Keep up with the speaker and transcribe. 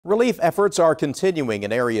Relief efforts are continuing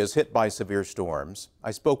in areas hit by severe storms. I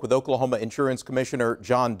spoke with Oklahoma Insurance Commissioner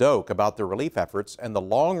John Doak about the relief efforts and the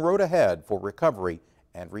long road ahead for recovery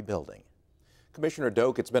and rebuilding. Commissioner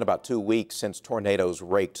Doak, it's been about 2 weeks since tornadoes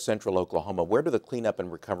raked central Oklahoma. Where do the cleanup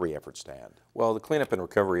and recovery efforts stand? Well, the cleanup and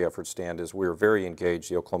recovery efforts stand is we're very engaged,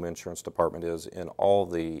 the Oklahoma Insurance Department is, in all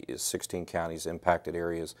the 16 counties impacted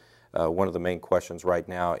areas. One of the main questions right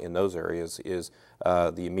now in those areas is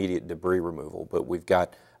the immediate debris removal. But we've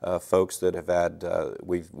got folks that have had,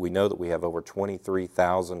 we know that we have over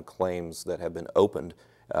 23,000 claims that have been opened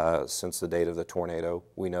since the date of the tornado.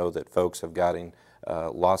 We know that folks have gotten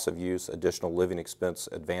loss of use, additional living expense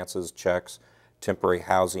advances, checks. Temporary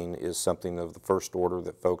housing is something of the first order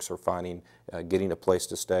that folks are finding, getting a place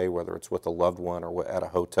to stay, whether it's with a loved one or at a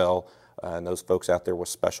hotel. And those folks out there with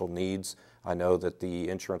special needs, I know that the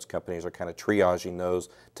insurance companies are kind of triaging those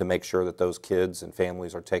to make sure that those kids and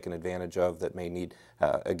families are taken advantage of that may need,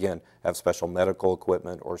 again, have special medical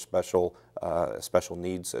equipment or special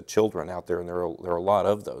needs children out there, and there are a lot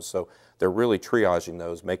of those. So they're really triaging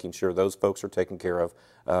those, making sure those folks are taken care of.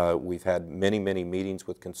 We've had many meetings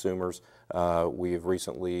with consumers. We've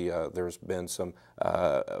recently, there's been some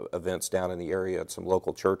events down in the area at some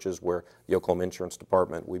local churches where the Oklahoma Insurance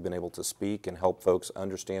Department, we've been able to speak and help folks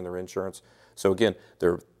understand their insurance. So again,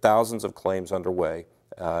 there are thousands of claims underway,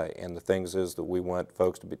 and the things is that we want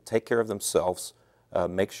folks to take care of themselves,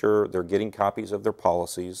 make sure they're getting copies of their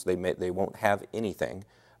policies. They won't have anything,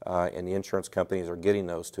 and the insurance companies are getting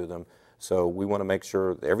those to them. So we want to make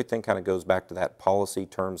sure that everything kind of goes back to that policy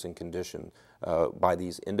terms and condition by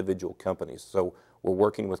these individual companies. So we're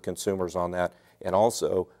working with consumers on that, and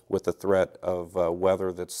also with the threat of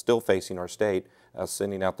weather that's still facing our state,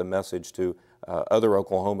 sending out the message to other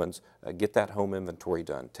Oklahomans, get that home inventory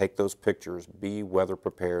done. Take those pictures, be weather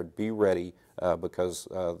prepared, be ready because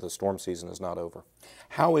the storm season is not over.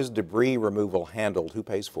 How is debris removal handled? Who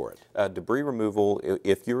pays for it? Debris removal,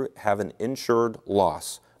 if you have an insured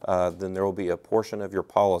loss, then there will be a portion of your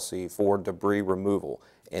policy for debris removal.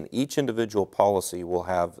 And each individual policy will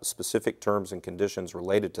have specific terms and conditions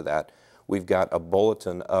related to that. We've got a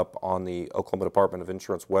bulletin up on the Oklahoma Department of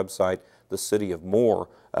Insurance website. The City of Moore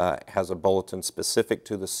has a bulletin specific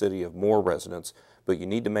to the City of Moore residents. But you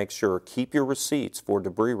need to make sure, keep your receipts for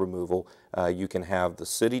debris removal. You can have the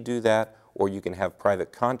city do that, or you can have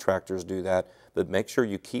private contractors do that, but make sure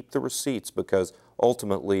you keep the receipts, because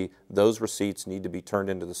ultimately those receipts need to be turned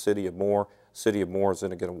into the City of Moore. City of Moore is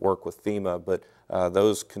going to work with FEMA, but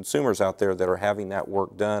those consumers out there that are having that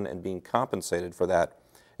work done and being compensated for that,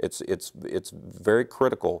 it's very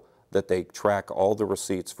critical that they track all the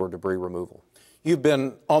receipts for debris removal. You've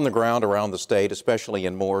been on the ground around the state, especially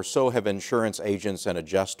in Moore. So have insurance agents and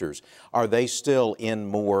adjusters. Are they still in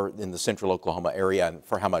Moore in the central Oklahoma area, and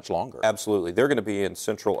for how much longer? Absolutely. They're going to be in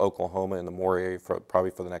central Oklahoma in the Moore area probably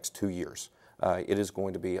for the next 2 years. It is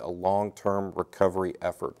going to be a long-term recovery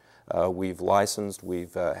effort. We've licensed,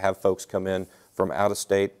 have folks come in from out of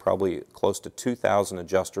state, probably close to 2,000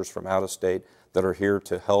 adjusters from out of state that are here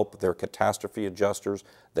to help. They're catastrophe adjusters.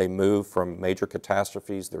 They move from major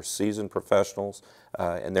catastrophes. They're seasoned professionals,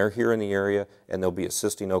 and they're here in the area, and they'll be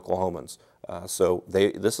assisting Oklahomans. So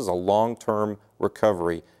this is a long-term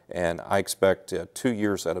recovery, and I expect 2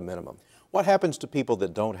 years at a minimum. What happens to people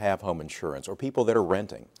that don't have home insurance, or people that are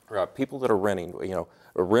renting? People that are renting,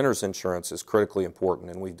 renter's insurance is critically important,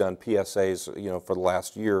 and we've done PSAs, for the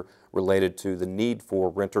last year related to the need for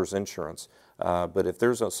renter's insurance. But if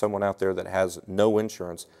there's someone out there that has no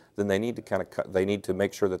insurance, then they need to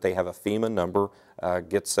make sure that they have a FEMA number,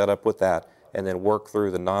 get set up with that, and then work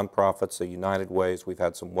through the nonprofits, the United Ways. We've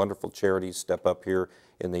had some wonderful charities step up here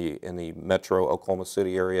in the metro Oklahoma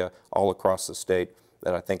City area, all across the state,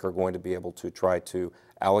 that I think are going to be able to try to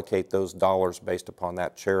allocate those dollars based upon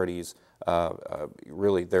that charity's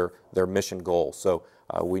really their mission goal. So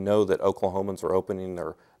we know that Oklahomans are opening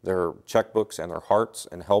their checkbooks and their hearts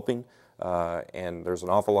and helping, and there's an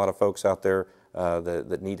awful lot of folks out there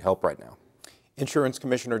that need help right now. Insurance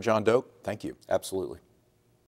Commissioner John Doak, thank you. Absolutely.